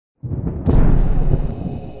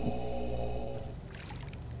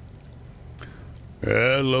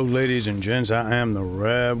Hello ladies and gents, I am the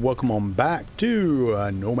Rev. Welcome on back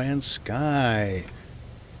to No Man's Sky,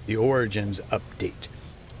 the Origins update.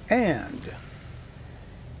 And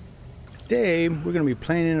today we're going to be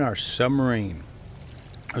playing in our submarine.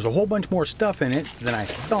 There's a whole bunch more stuff in it than I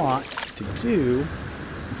thought to do.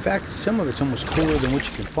 In fact, some of it's almost cooler than what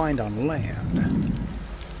you can find on land.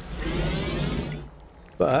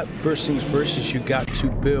 But first things first is you got to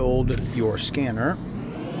build your scanner.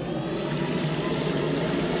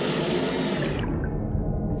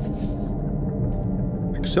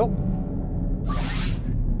 So,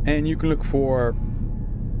 and you can look for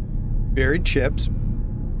buried ships,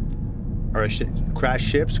 or crash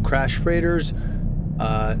ships, crash freighters,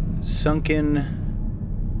 sunken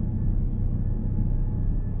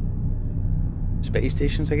space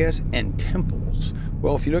stations, I guess, and temples.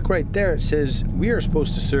 Well, if you look right there, it says we are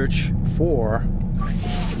supposed to search for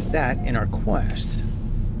that in our quest.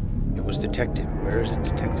 It was detected. Where is it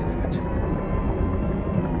detected at?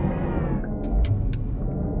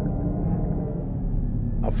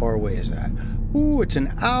 How far away is that? Ooh, it's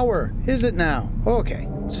an hour. Is it now? Okay.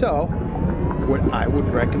 So, what I would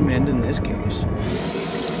recommend in this case,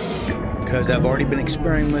 because I've already been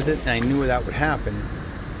experimenting with it and I knew that would happen,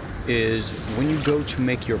 is when you go to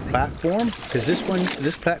make your platform, because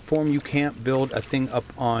this platform, you can't build a thing up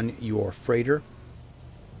on your freighter.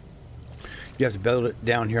 You have to build it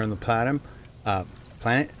down here on the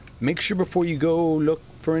planet. Make sure before you go look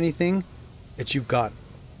for anything that you've got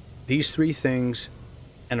these three things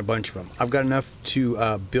and a bunch of them. I've got enough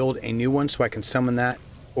to build a new one so I can summon that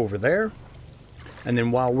over there. And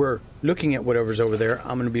then while we're looking at whatever's over there,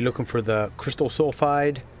 I'm going to be looking for the crystal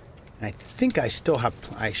sulfide. And I think I should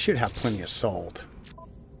have plenty of salt.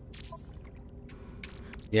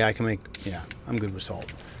 Yeah, I can make, yeah, I'm good with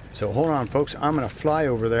salt. So hold on, folks. I'm going to fly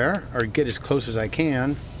over there, or get as close as I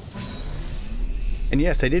can. And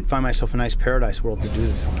yes, I did find myself a nice paradise world to do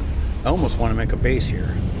this on. I almost want to make a base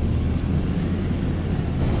here.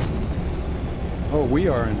 Oh, we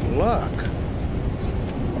are in luck.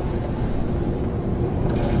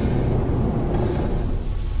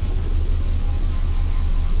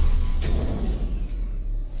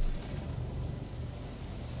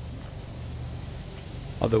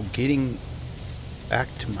 Although getting back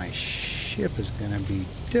to my ship is going to be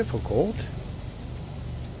difficult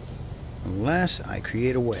unless I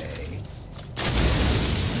create a way.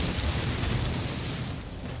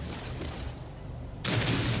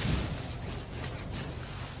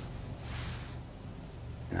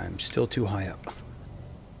 I'm still too high up.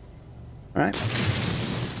 All right.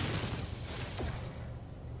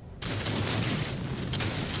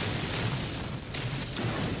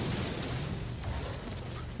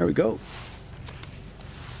 There we go.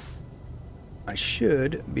 I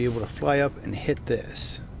should be able to fly up and hit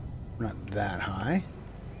this. We're not that high.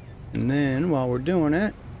 And then while we're doing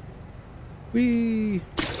it, we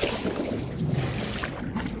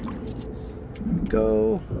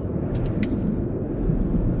go.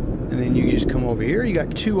 And then you just come over here. You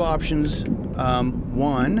got two options.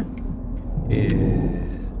 One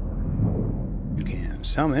is you can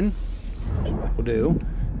summon, which is what we'll do.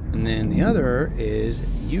 And then the other is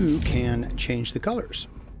you can change the colors.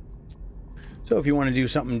 So if you want to do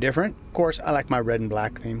something different, of course, I like my red and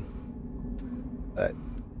black theme. But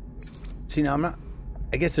see, now I'm not,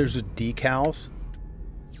 I guess there's decals.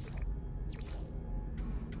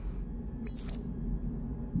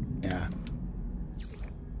 Yeah.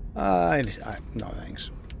 No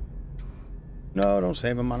thanks. No, don't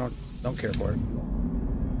save them. I don't care for it.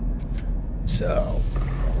 So,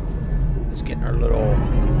 let's get in our little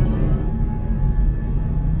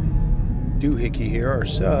doohickey here, our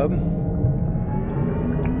sub.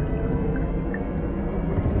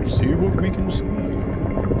 Let's see what we can see.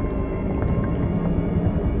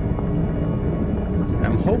 And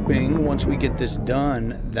I'm hoping once we get this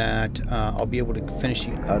done that I'll be able to finish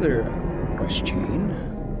the other quest chain.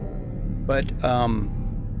 But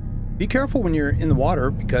be careful when you're in the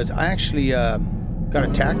water, because I actually got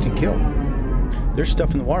attacked and killed. There's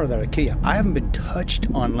stuff in the water that'll kill you. I haven't been touched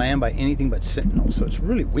on land by anything but sentinels, so it's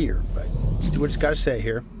really weird. But see what it's got to say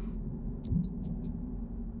here.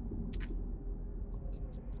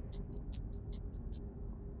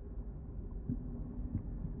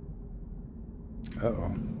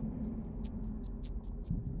 Uh-oh.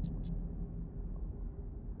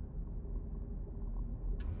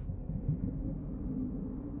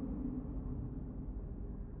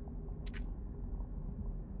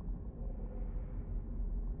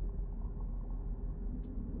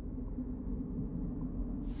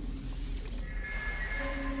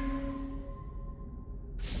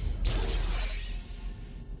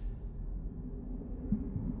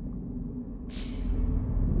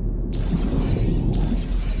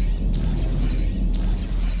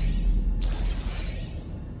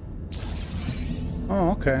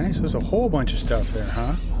 Oh, okay. So there's a whole bunch of stuff there,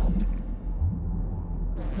 huh?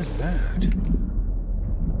 What is that?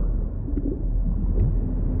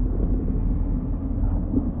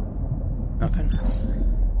 Nothing?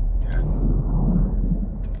 Yeah.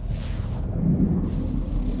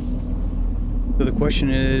 So the question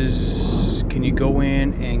is, can you go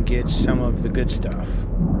in and get some of the good stuff?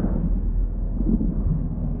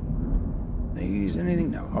 These,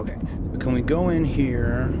 anything? No. Okay. So can we go in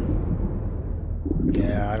here?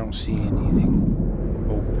 Yeah, I don't see anything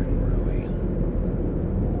open, really.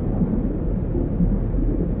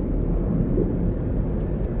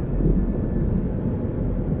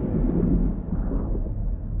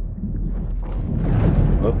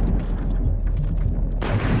 Oh.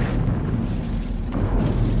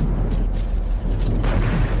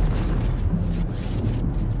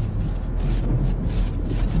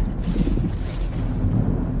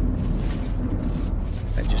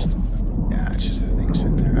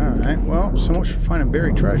 Well, so much for finding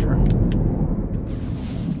buried treasure.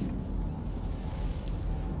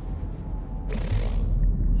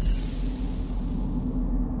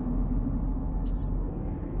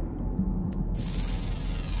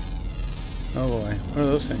 Oh boy, what are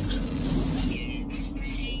those things?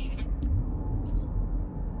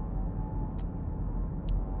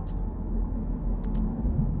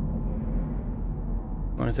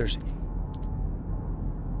 Wonder if there's...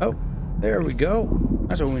 Oh, there we go.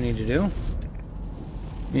 That's what we need to do.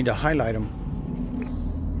 We need to highlight them.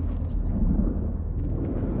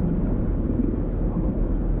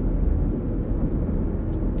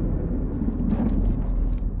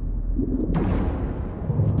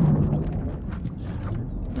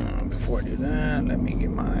 Before I do that, let me get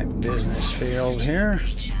my business failed here.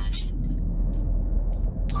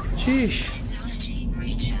 Sheesh.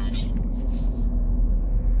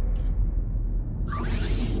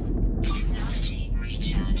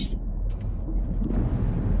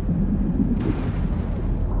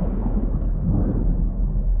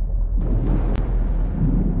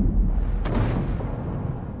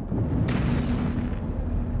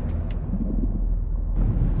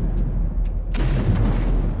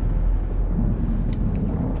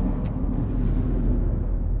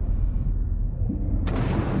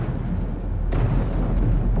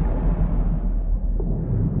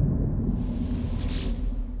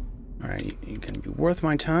 Worth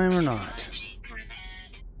my time or not?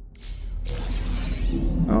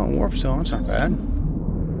 Oh, warp cell, that's not bad.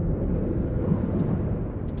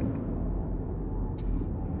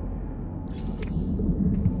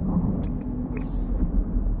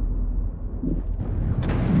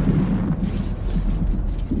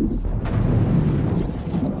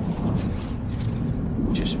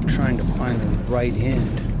 Just trying to find the right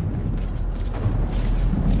end.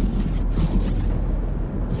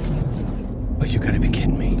 You gotta be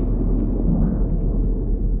kidding me.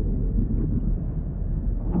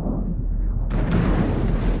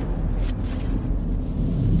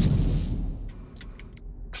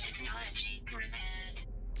 Technology prepared.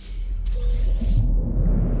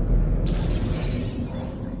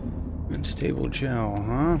 Unstable gel,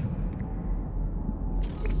 huh?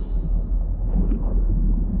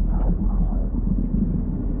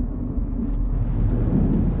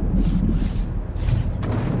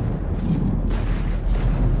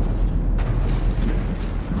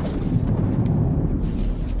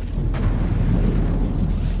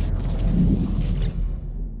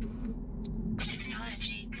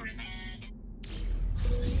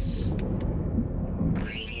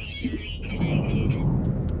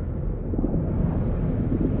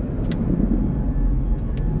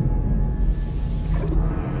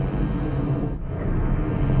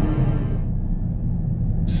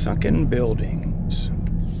 Sunken buildings.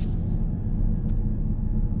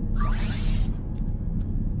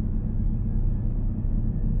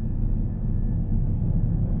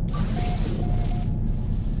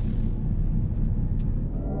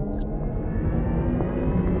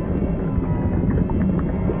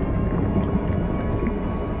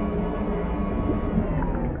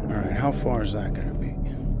 All right, how far is that going to be?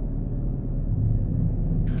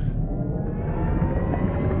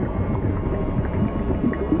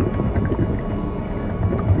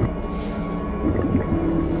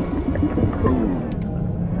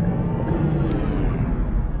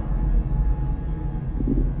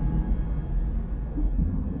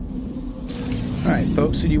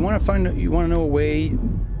 Folks, so do you want to know a way?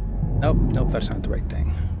 Oh, nope, that's not the right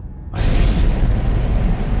thing.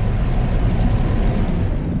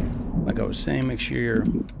 Like I was saying, make sure you're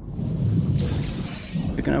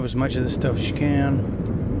picking up as much of this stuff as you can.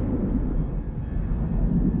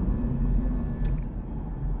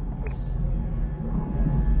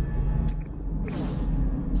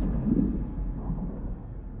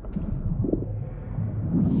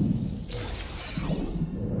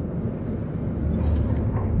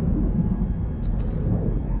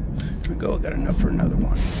 got enough for another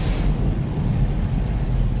one.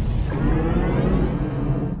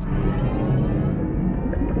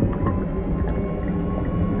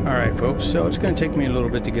 Alright folks, so it's going to take me a little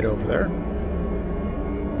bit to get over there.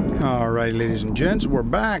 Alright ladies and gents, we're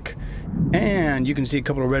back. And you can see a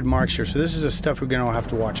couple of red marks here. So this is the stuff we're going to have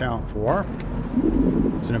to watch out for.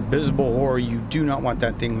 It's an abysmal horror. You do not want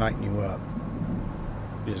that thing lighting you up.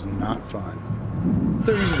 It is not fun.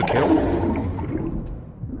 They're easy to kill.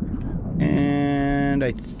 And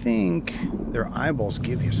I think their eyeballs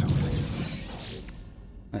give you something.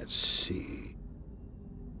 Let's see.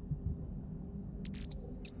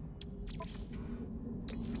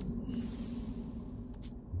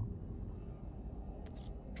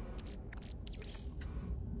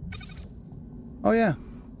 Oh yeah.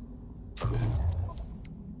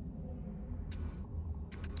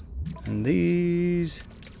 And these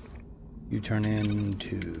you turn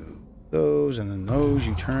into those, and then those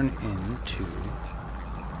you turn into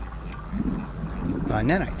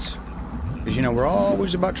nanites. Because you know we're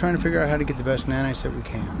always about trying to figure out how to get the best nanites that we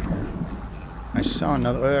can here. I saw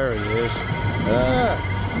another. There he is.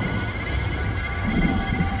 Ah!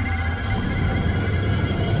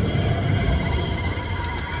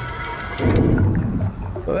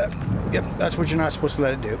 Yep, that's what you're not supposed to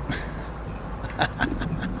let it do.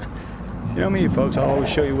 You know me, folks. I'll always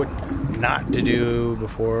show you what not to do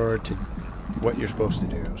before to what you're supposed to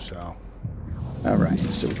do. So, all right.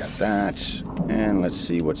 So we got that, and let's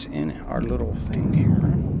see what's in our little thing here.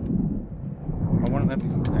 I want to let me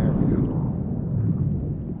go. There we go.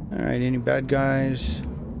 All right. Any bad guys?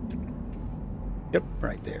 Yep,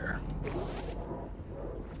 right there.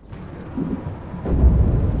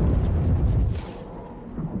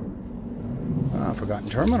 Forgotten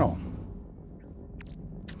terminal.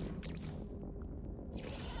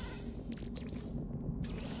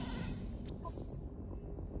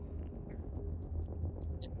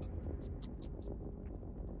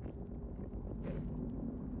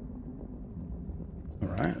 All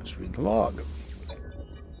right, let's read the log.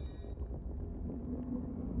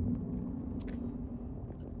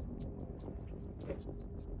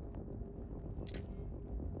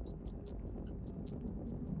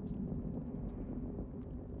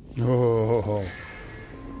 Oh,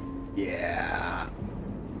 yeah.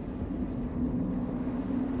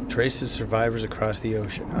 Traces survivors across the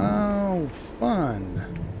ocean. Oh, fun.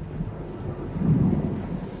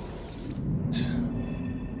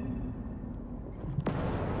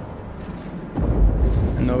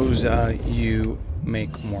 And those you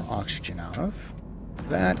make more oxygen out of.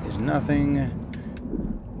 That is nothing.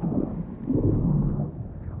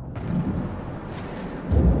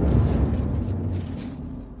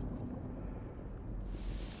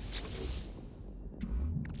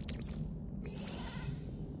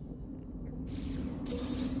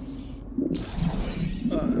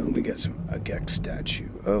 We got a Gex statue.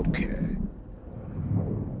 Okay.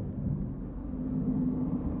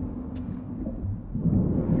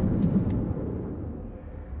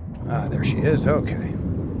 Ah, there she is. Okay.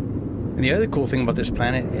 And the other cool thing about this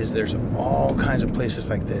planet is there's all kinds of places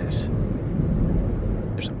like this.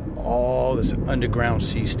 There's all this underground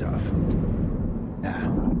sea stuff. Yeah.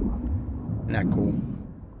 Isn't that cool?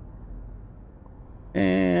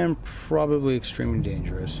 And probably extremely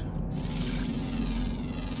dangerous.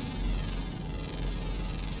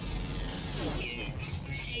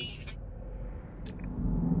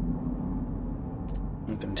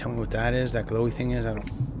 Tell me what that is, that glowy thing is. I don't.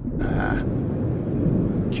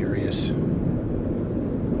 Curious. Okay,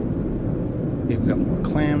 we got more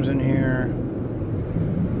clams in here.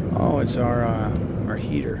 Oh, it's our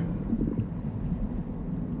heater.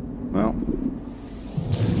 Well,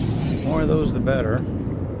 more of those the better.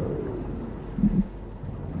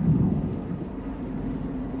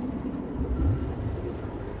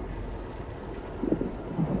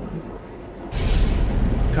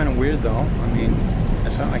 Kind of weird though. I mean,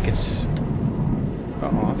 it's not like it's...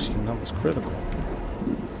 Uh-oh, oxygen level's critical.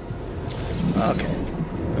 Okay,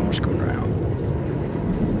 no more screwing around.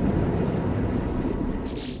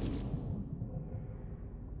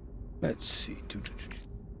 Let's see.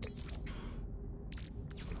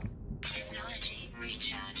 Technology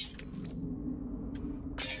recharge.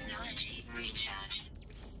 Technology recharge.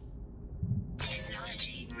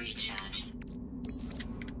 Technology recharge.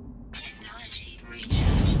 Technology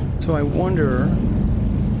recharge. So I wonder...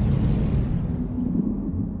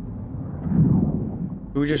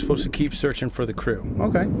 We're just supposed to keep searching for the crew.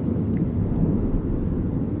 Okay.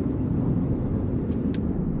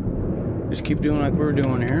 Just keep doing like we were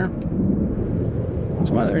doing here.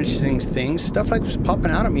 Some other interesting things. Stuff like was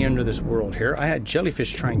popping out at me under this world here. I had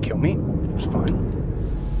jellyfish try and kill me, which was fun.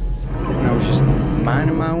 When I was just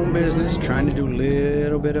minding my own business, trying to do a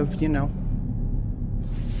little bit of, you know,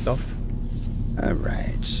 stuff. All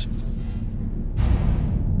right.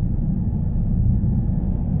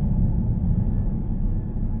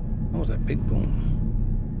 What was that big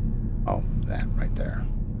boom? Oh, that right there.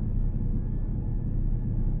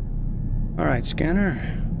 All right, scanner.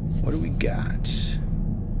 What do we got?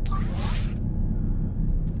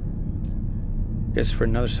 Guess for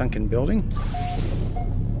another sunken building.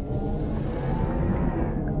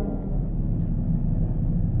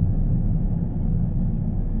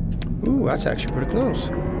 Ooh, that's actually pretty close.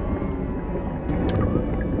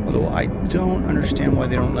 Although I don't understand why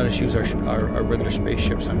they don't let us use our regular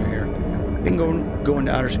spaceships under here. They can go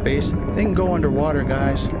into outer space. They can go underwater,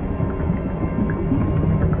 guys.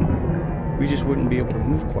 We just wouldn't be able to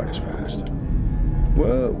move quite as fast.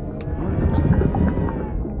 Whoa. What is that?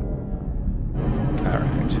 All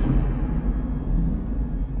right.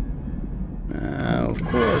 Now, of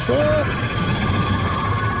course. Whoa!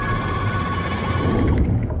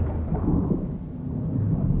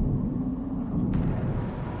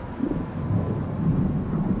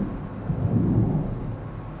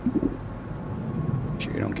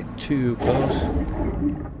 Sure you don't get too close.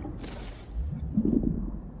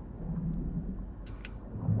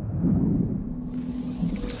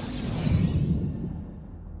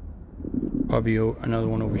 Probably another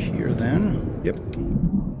one over here then. Yep.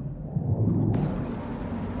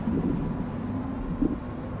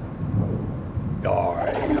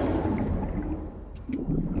 Die.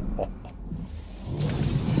 Oh.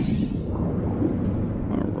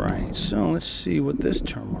 Alright, so let's see what this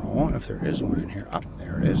terminal, if there is one in here. Oh,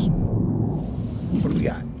 there it is. What do we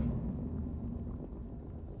got?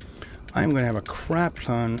 I'm going to have a crap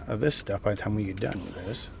ton of this stuff by the time we get done with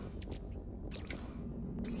this.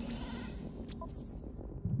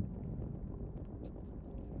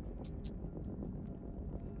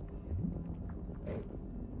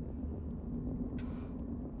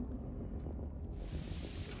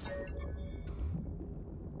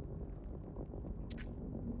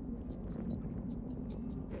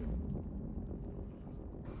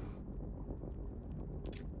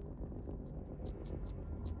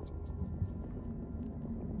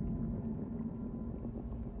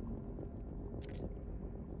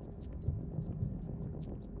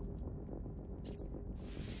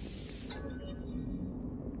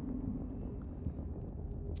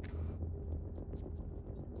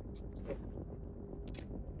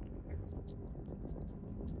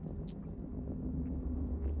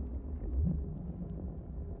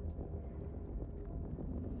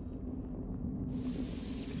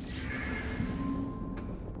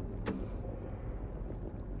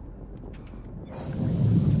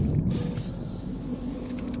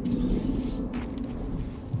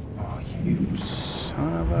 You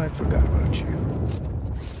son of a... I forgot about you.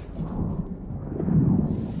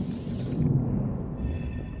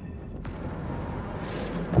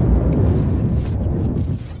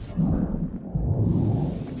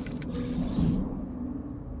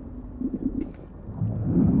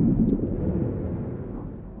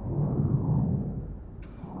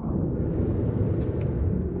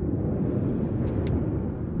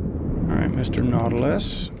 All right, Mr.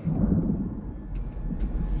 Nautilus.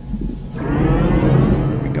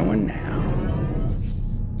 Going now.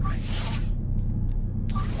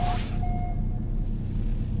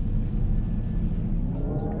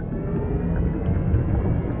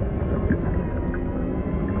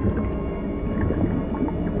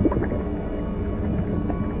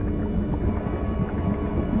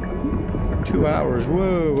 Two hours.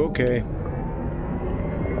 Whoa, okay.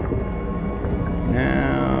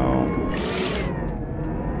 Now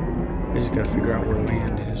I just gotta figure out where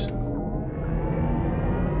land is.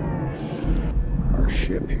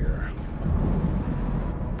 Ship here.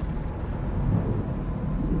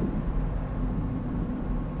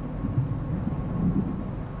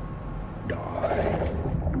 Die,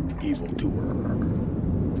 evildoer.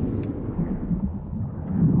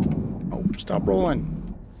 Oh, stop rolling.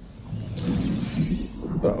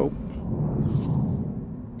 Uh-oh.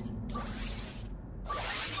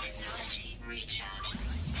 Technology recharge.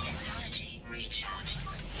 Technology recharge.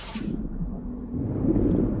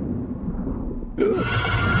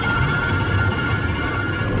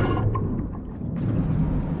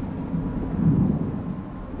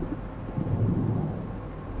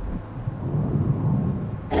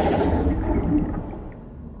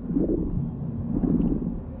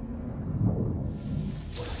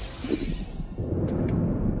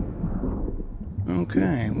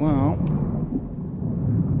 Okay, well.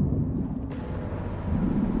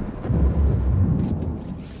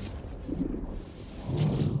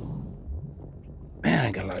 Man,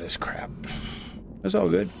 I got a lot of this crap. That's all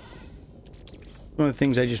good. One of the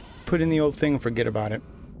things I just put in the old thing and forget about it.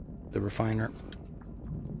 The refiner.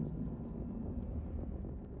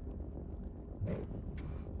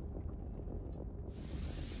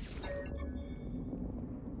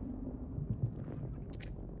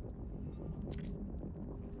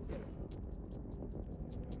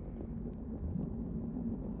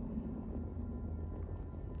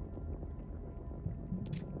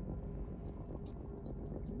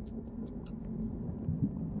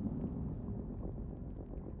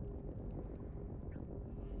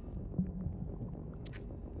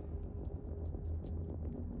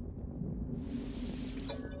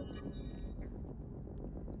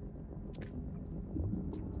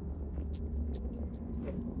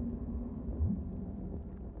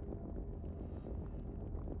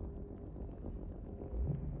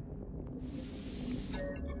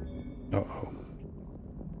 Uh-oh.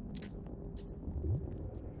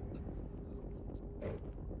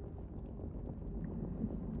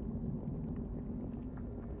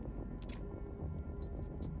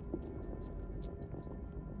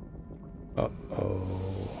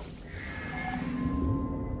 Uh-oh.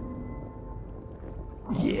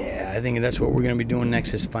 Yeah, I think that's what we're going to be doing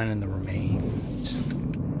next, is finding the remains.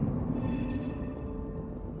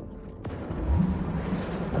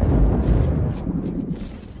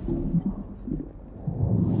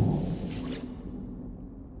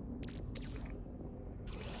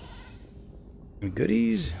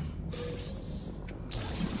 Goodies.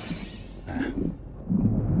 I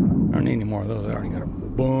don't need any more of those. I already got a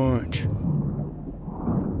bunch.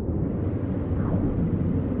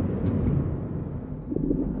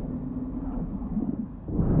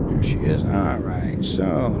 There she is. All right,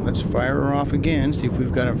 so let's fire her off again. See if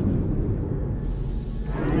we've got a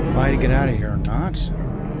fly to get out of here or not.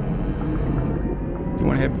 You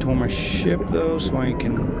want to head toward my ship though, so I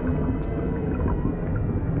can.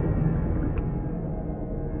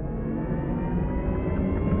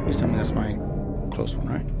 Tell me that's my close one,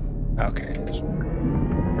 right? Okay, it is.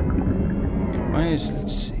 Anyways,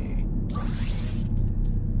 let's see.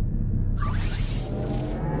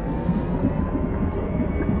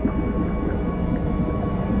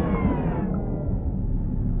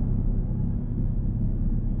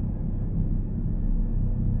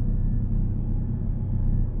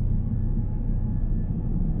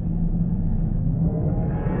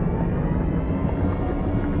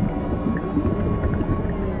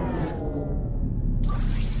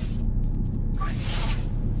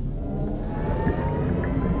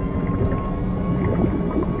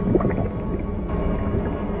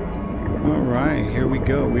 Here we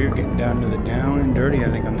go. We're getting down to the down and dirty, I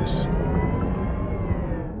think, on this.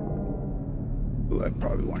 Ooh, I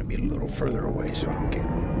probably want to be a little further away so I don't get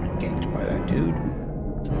ganked by that dude.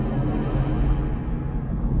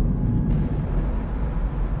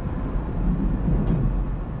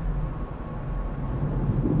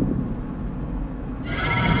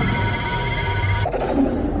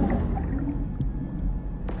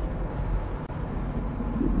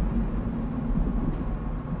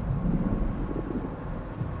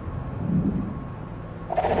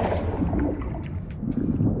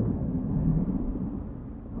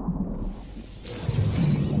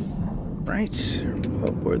 Right.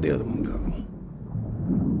 Oh, where'd the other one go?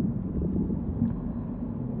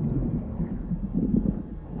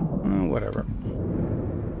 Whatever.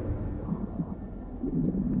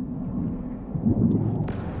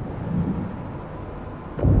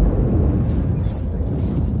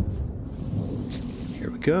 Here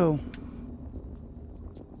we go.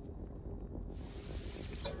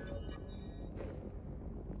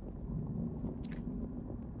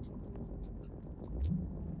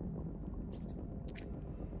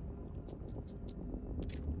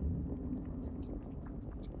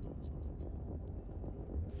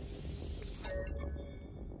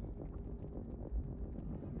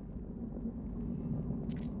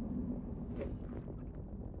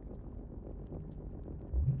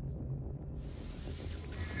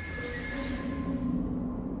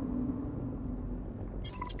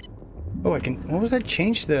 Oh, I can. What was that?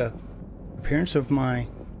 Change the appearance of my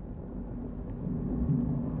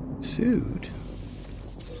suit.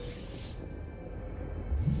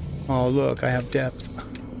 Oh, look, I have depth.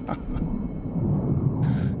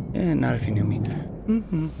 And not if you knew me.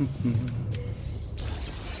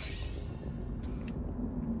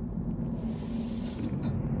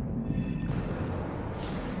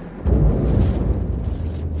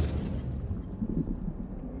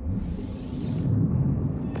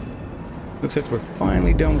 Looks like we're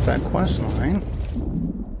finally done with that quest line.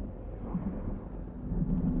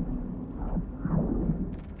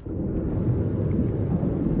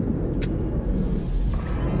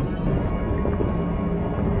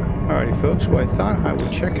 folks. Well, I thought I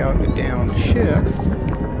would check out a downed ship.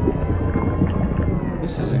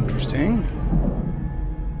 This is interesting.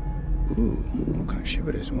 Ooh, what kind of ship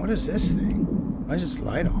it is? And what is this thing? Why is this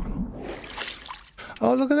light on?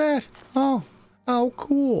 Oh, look at that. Oh,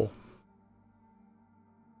 cool.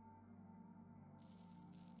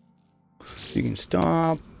 You can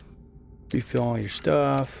stop, refill all your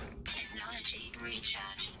stuff. Technology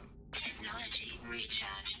recharge. Technology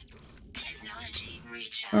recharge. Technology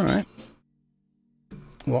recharge. All right.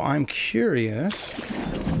 Well, I'm curious.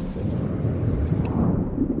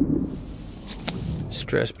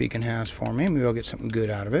 Stress beacon has for me. Maybe I'll get something good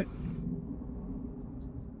out of it.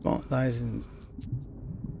 Well, lies in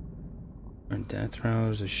death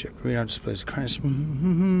throws. The ship readout displays the crisis.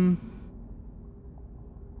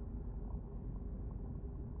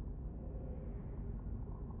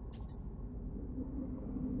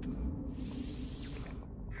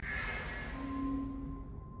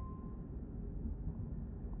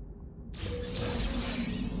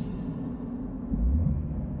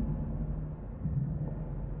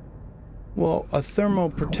 Well, a thermal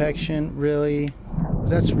protection, really?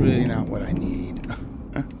 That's really not what I need.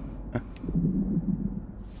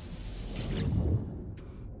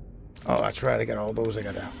 Oh, that's right. I got all those I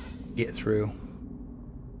gotta get through.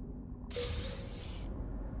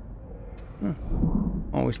 Huh.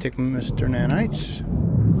 Always take Mr. Nanites.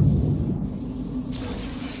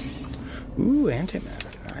 Ooh,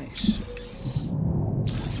 antimatter. Nice.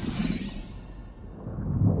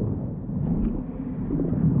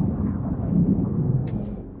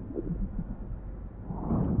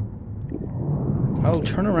 Oh,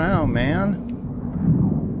 turn around, man.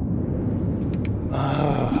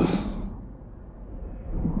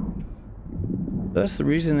 That's the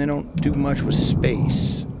reason they don't do much with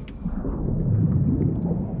space.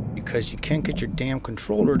 Because you can't get your damn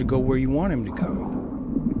controller to go where you want him to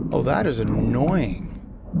go. Oh, that is annoying.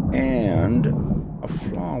 And a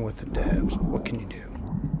flaw with the devs. What can you do?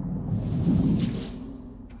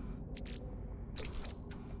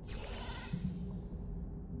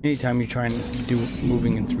 Anytime you try and do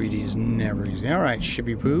moving in 3D is never easy. All right,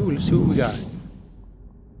 shippy poo, let's see what we got.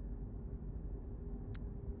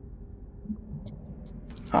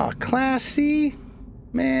 Oh, Class C?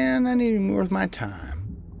 Man, that ain't even worth my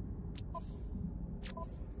time.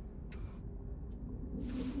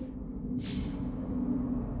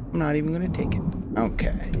 I'm not even gonna take it.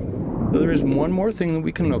 Okay. So there is one more thing that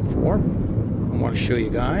we can look for. I want to show you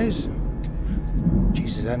guys. Jeez,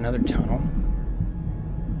 is that another tunnel?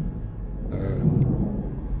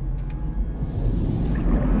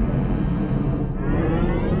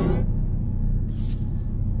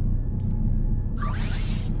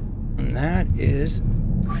 And that is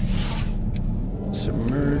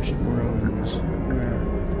submerged ruins.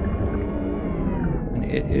 And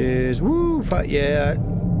it is yeah.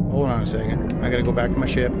 Hold on a second. I gotta go back to my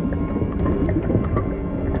ship.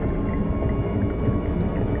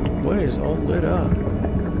 What is all lit up?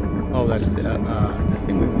 Oh, that's the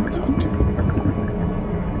thing we want to talk to.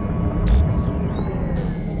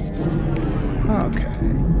 Okay.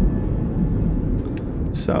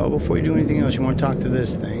 So, before you do anything else, you want to talk to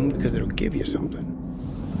this thing, because it'll give you something.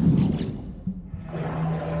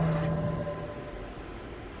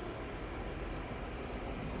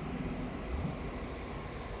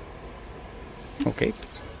 Okay.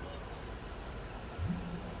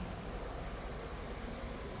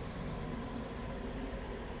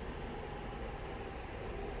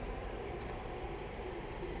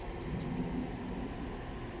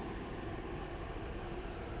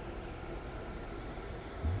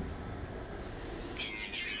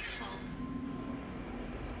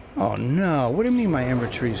 Oh no, what do you mean my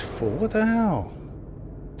inventory is full? What the hell?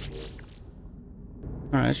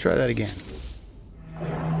 Alright, let's try that again.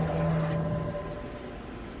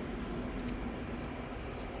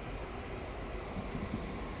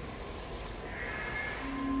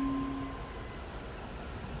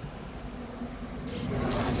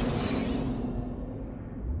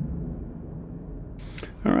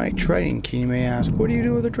 Alright, Trident key, you may ask. What do you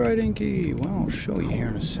do with a Trident key? Well, I'll show you here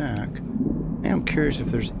in a sec. I'm curious if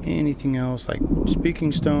there's anything else, like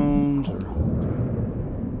speaking stones, or...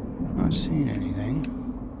 Not seeing anything.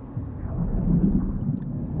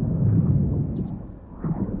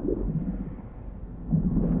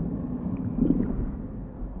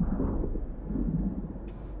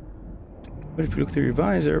 But if you look through your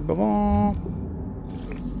visor, ba-ba,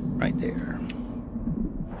 right there.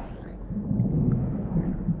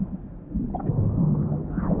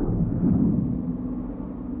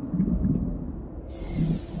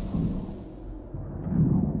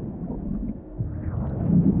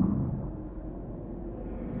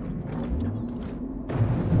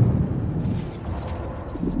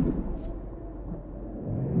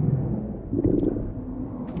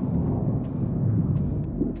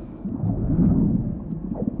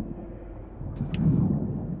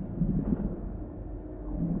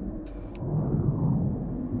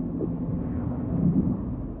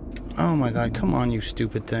 Oh my god, come on, you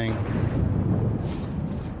stupid thing.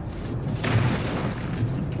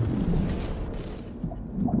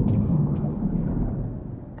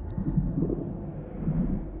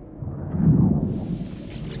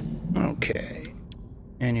 Okay.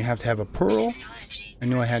 And you have to have a pearl. I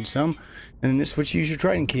knew I had some. And then this switch, use your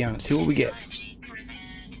trident key on it. See what we get.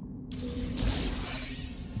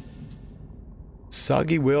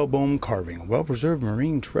 Soggy whalebone carving. A well-preserved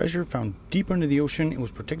marine treasure found deep under the ocean. It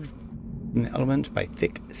was protected from the elements by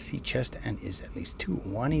thick sea chest and is at least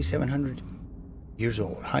 2,700 years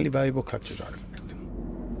old. Highly valuable collector's artifact.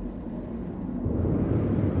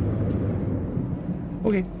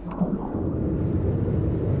 Okay.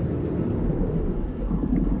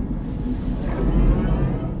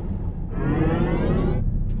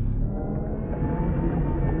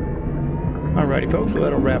 Alrighty folks, well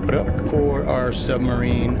that'll wrap it up for our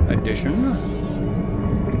submarine edition.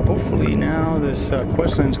 Hopefully now this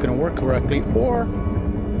quest line is going to work correctly, or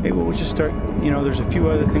maybe we'll just start, you know, there's a few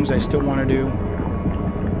other things I still want to do.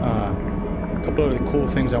 A couple of the cool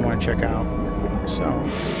things I want to check out. So,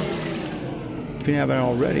 if you haven't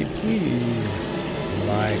already, please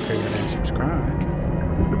like, favorite, and subscribe.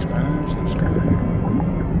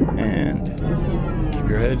 Subscribe. And keep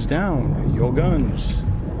your heads down, your guns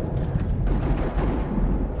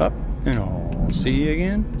up, and I'll see you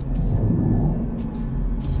again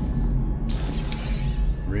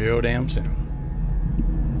real damn soon.